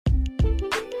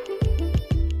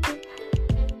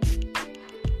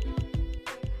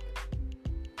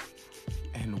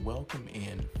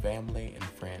family and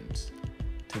friends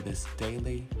to this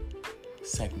daily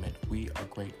segment we are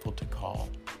grateful to call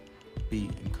Be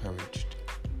Encouraged.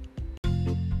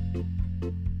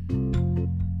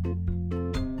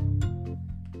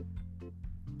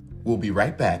 We'll be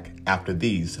right back after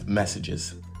these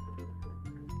messages.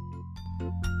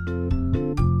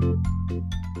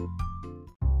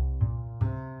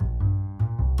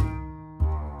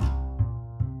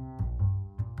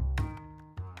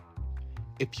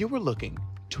 If you were looking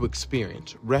to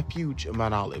experience Refuge of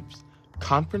Mount Olive's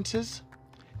conferences,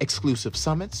 exclusive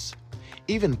summits,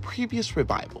 even previous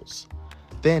revivals,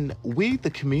 then we, the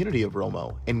community of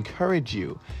Romo, encourage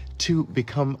you to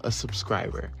become a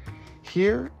subscriber.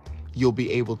 Here, you'll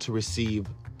be able to receive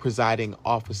presiding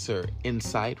officer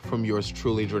insight from yours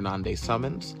truly, Drananda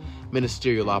Summons,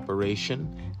 ministerial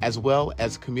operation, as well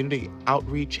as community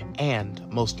outreach and,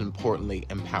 most importantly,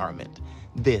 empowerment.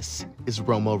 This is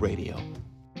Romo Radio.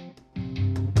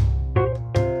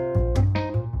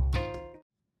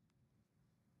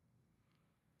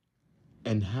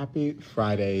 And happy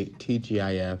Friday,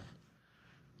 TGIF.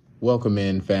 Welcome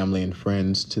in, family and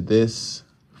friends, to this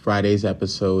Friday's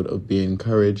episode of Be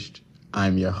Encouraged.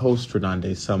 I'm your host,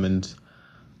 Drananda Summons.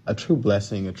 A true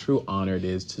blessing, a true honor it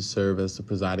is to serve as the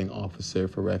presiding officer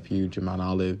for Refuge in Mount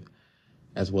Olive,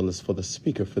 as well as for the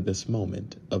speaker for this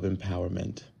moment of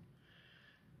empowerment.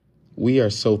 We are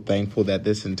so thankful that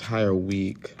this entire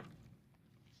week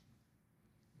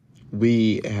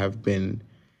we have been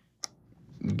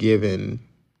given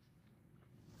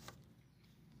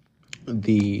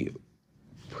the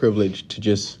privilege to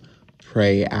just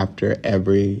pray after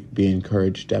every Be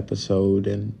Encouraged episode,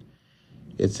 and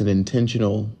it's an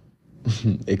intentional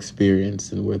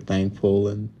experience, and we're thankful,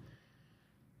 and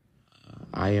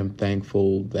I am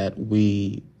thankful that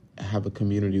we have a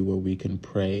community where we can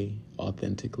pray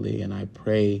authentically, and I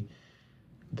pray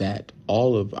that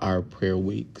all of our prayer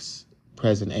weeks,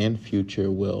 present and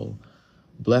future, will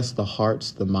bless the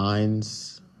hearts, the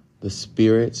minds, the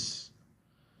spirits,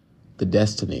 the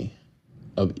destiny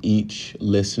of each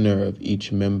listener, of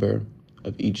each member,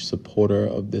 of each supporter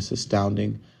of this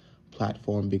astounding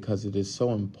platform, because it is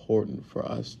so important for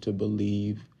us to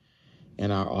believe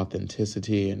in our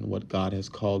authenticity and what God has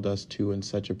called us to in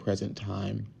such a present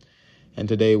time. And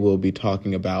today we'll be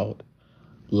talking about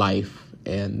life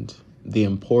and the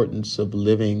importance of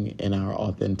living in our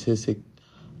authenticity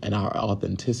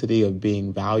of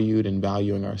being valued and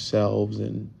valuing ourselves,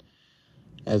 and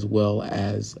as well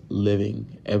as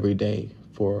living every day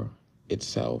for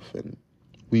itself. And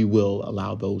we will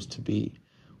allow those to be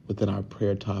within our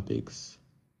prayer topics.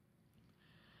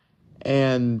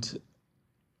 And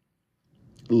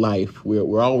life,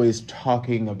 we're always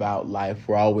talking about life.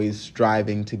 We're always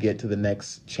striving to get to the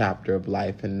next chapter of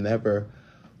life and never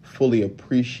fully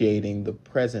appreciating the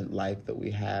present life that we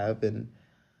have. And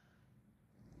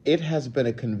it has been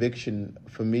a conviction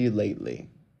for me lately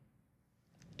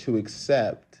to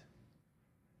accept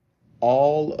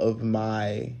all of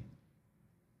my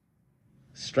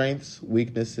strengths,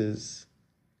 weaknesses,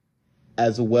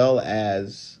 as well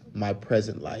as my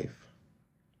present life.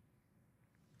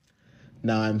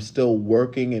 Now, I'm still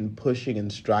working and pushing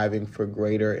and striving for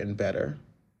greater and better.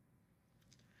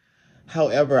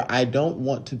 However, I don't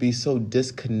want to be so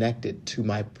disconnected to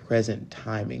my present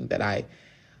timing that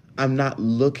I'm not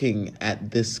looking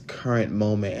at this current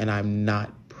moment and I'm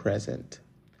not present.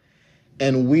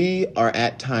 And we are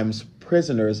at times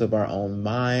prisoners of our own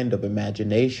mind, of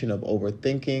imagination, of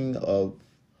overthinking, of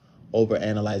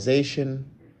overanalyzation,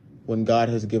 when God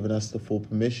has given us the full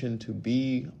permission to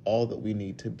be all that we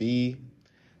need to be,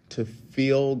 to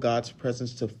feel God's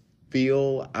presence, to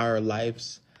feel our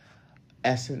life's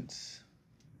essence.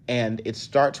 And it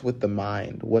starts with the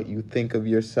mind, what you think of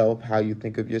yourself, how you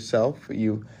think of yourself.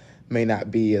 You may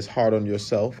not be as hard on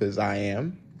yourself as I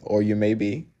am, or you may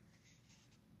be.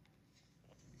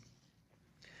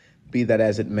 Be that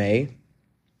as it may,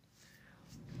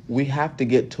 we have to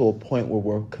get to a point where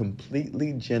we're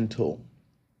completely gentle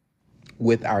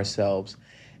with ourselves.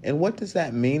 And what does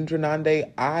that mean,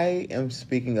 Drananda? I am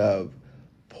speaking of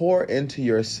pour into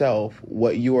yourself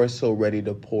what you are so ready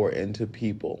to pour into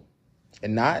people.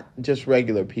 And not just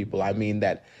regular people. I mean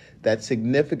that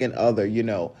significant other,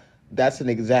 that's an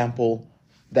example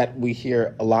that we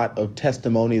hear a lot of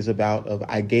testimonies about, of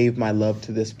I gave my love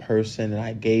to this person and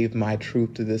I gave my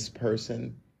truth to this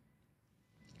person,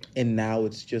 and now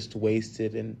it's just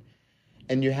wasted.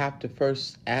 And you have to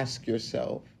first ask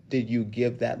yourself, did you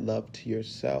give that love to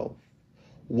yourself?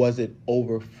 Was it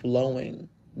overflowing?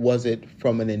 Was it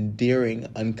from an endearing,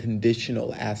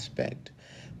 unconditional aspect?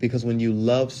 Because when you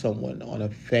love someone on a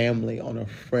family, on a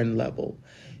friend level,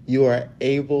 you are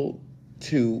able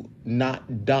to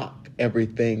not dock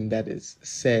everything that is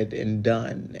said and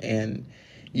done. And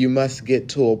you must get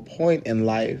to a point in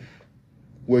life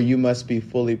where you must be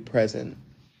fully present.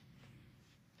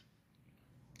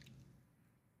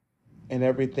 And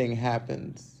everything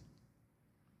happens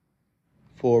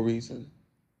for a reason.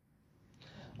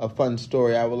 A fun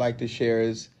story I would like to share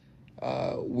is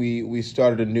we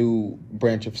started a new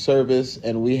branch of service,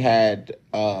 and we had,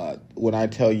 when I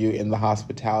tell you in the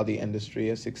hospitality industry,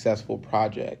 a successful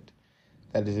project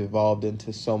that has evolved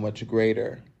into so much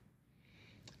greater.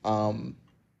 One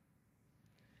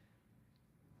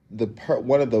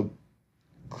of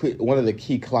the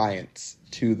key clients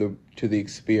to the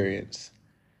experience,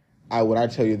 when I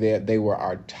tell you that they were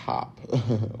our top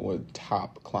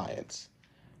clients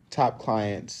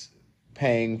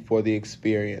paying for the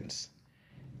experience.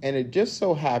 And it just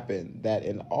so happened that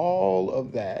in all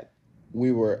of that,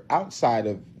 we were outside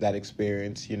of that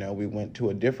experience. We went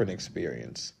to a different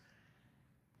experience.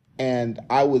 And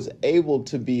I was able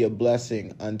to be a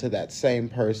blessing unto that same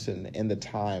person in the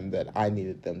time that I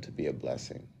needed them to be a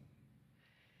blessing.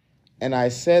 And I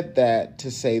said that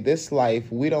to say, this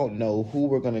life, we don't know who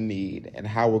we're going to need and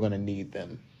how we're going to need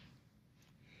them.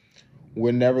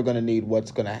 We're never going to need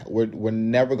we're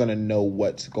never going to know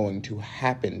what's going to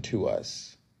happen to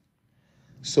us.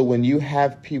 So when you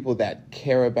have people that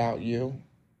care about you,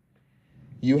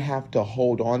 you have to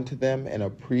hold on to them and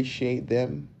appreciate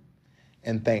them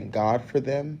and thank God for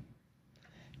them.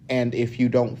 And if you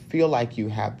don't feel like you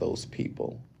have those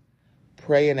people,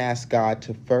 pray and ask God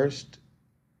to first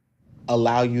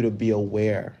allow you to be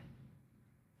aware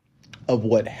of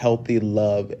what healthy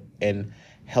love and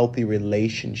healthy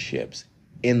relationships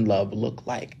in love look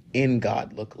like, in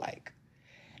God look like.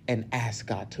 And ask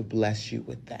God to bless you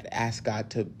with that. Ask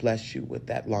God to bless you with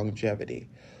that longevity.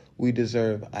 We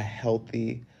deserve a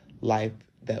healthy life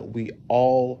that we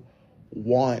all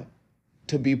want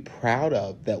to be proud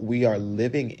of, that we are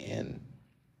living in.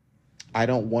 I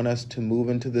don't want us to move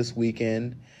into this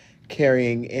weekend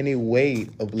carrying any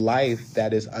weight of life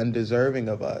that is undeserving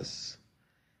of us.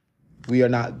 We are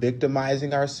not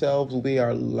victimizing ourselves. We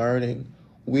are learning.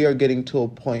 We are getting to a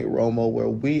point, Romo, where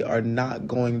we are not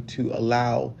going to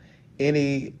allow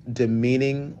any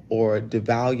demeaning or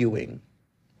devaluing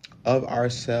of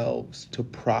ourselves to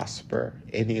prosper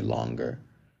any longer.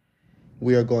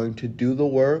 We are going to do the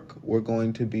work. We're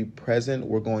going to be present.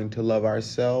 We're going to love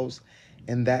ourselves.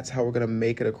 And that's how we're going to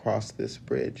make it across this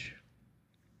bridge.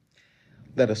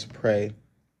 Let us pray.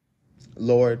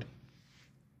 Lord,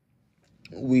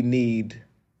 we need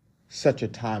such a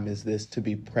time as this to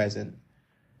be present,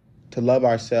 to love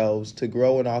ourselves, to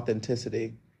grow in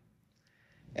authenticity.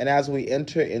 And as we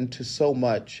enter into so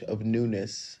much of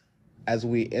newness, as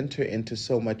we enter into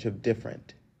so much of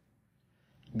different,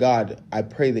 God, I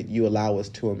pray that you allow us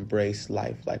to embrace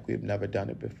life like we've never done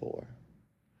it before.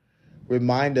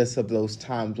 Remind us of those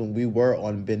times when we were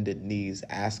on bended knees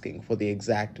asking for the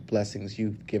exact blessings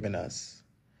you've given us.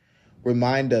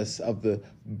 Remind us of the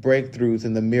breakthroughs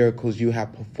and the miracles you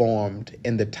have performed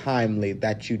in the timely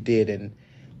that you did, and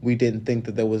we didn't think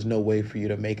that there was no way for you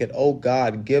to make it. Oh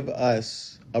God, give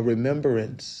us a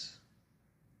remembrance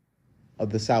of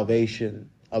the salvation,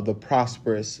 of the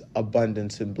prosperous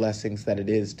abundance and blessings that it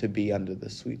is to be under the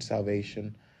sweet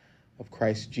salvation of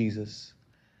Christ Jesus.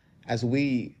 As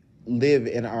we live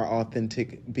in our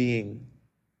authentic being,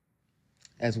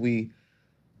 as we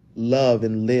love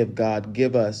and live, God,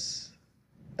 give us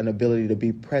an ability to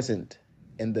be present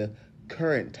in the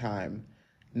current time,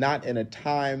 not in a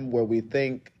time where we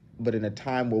think, but in a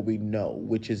time where we know,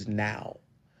 which is now.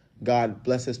 God,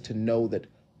 bless us to know that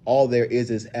all there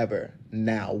is ever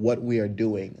now, what we are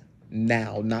doing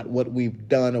now, not what we've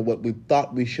done or what we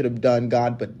thought we should have done,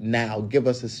 God, but now. Give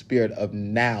us a spirit of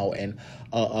now and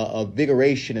a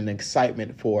vigoration and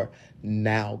excitement for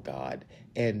now, God,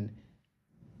 and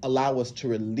allow us to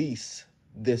release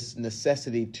this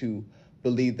necessity to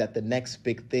believe that the next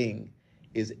big thing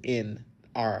is in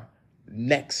our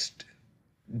next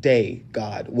day,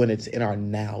 God, when it's in our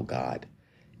now, God.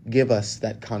 Give us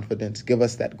that confidence, give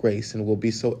us that grace, and we'll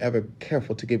be so ever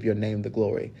careful to give your name the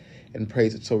glory and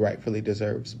praise it so rightfully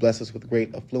deserves. Bless us with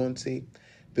great affluency,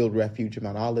 build Refuge of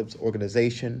Mount Olive's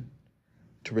organization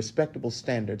to respectable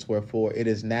standards, wherefore it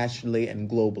is nationally and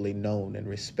globally known and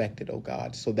respected, O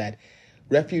God, so that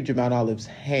Refuge of Mount Olive's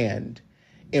hand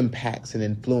impacts and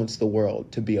influences the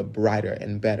world to be a brighter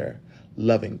and better,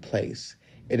 loving place.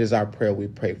 It is our prayer we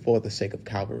pray for the sake of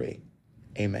Calvary.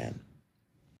 Amen.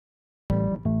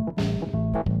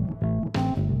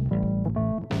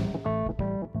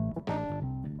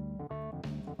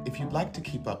 if you'd like to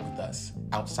keep up with us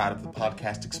outside of the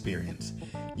podcast experience,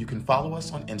 you can follow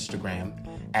us on Instagram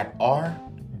at r.o.m.o_.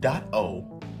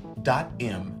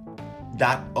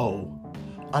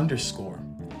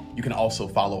 You can also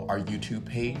follow our YouTube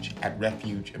page at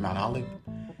Refuge in Mount Olive,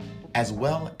 as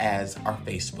well as our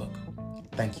Facebook.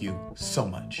 Thank you so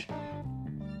much.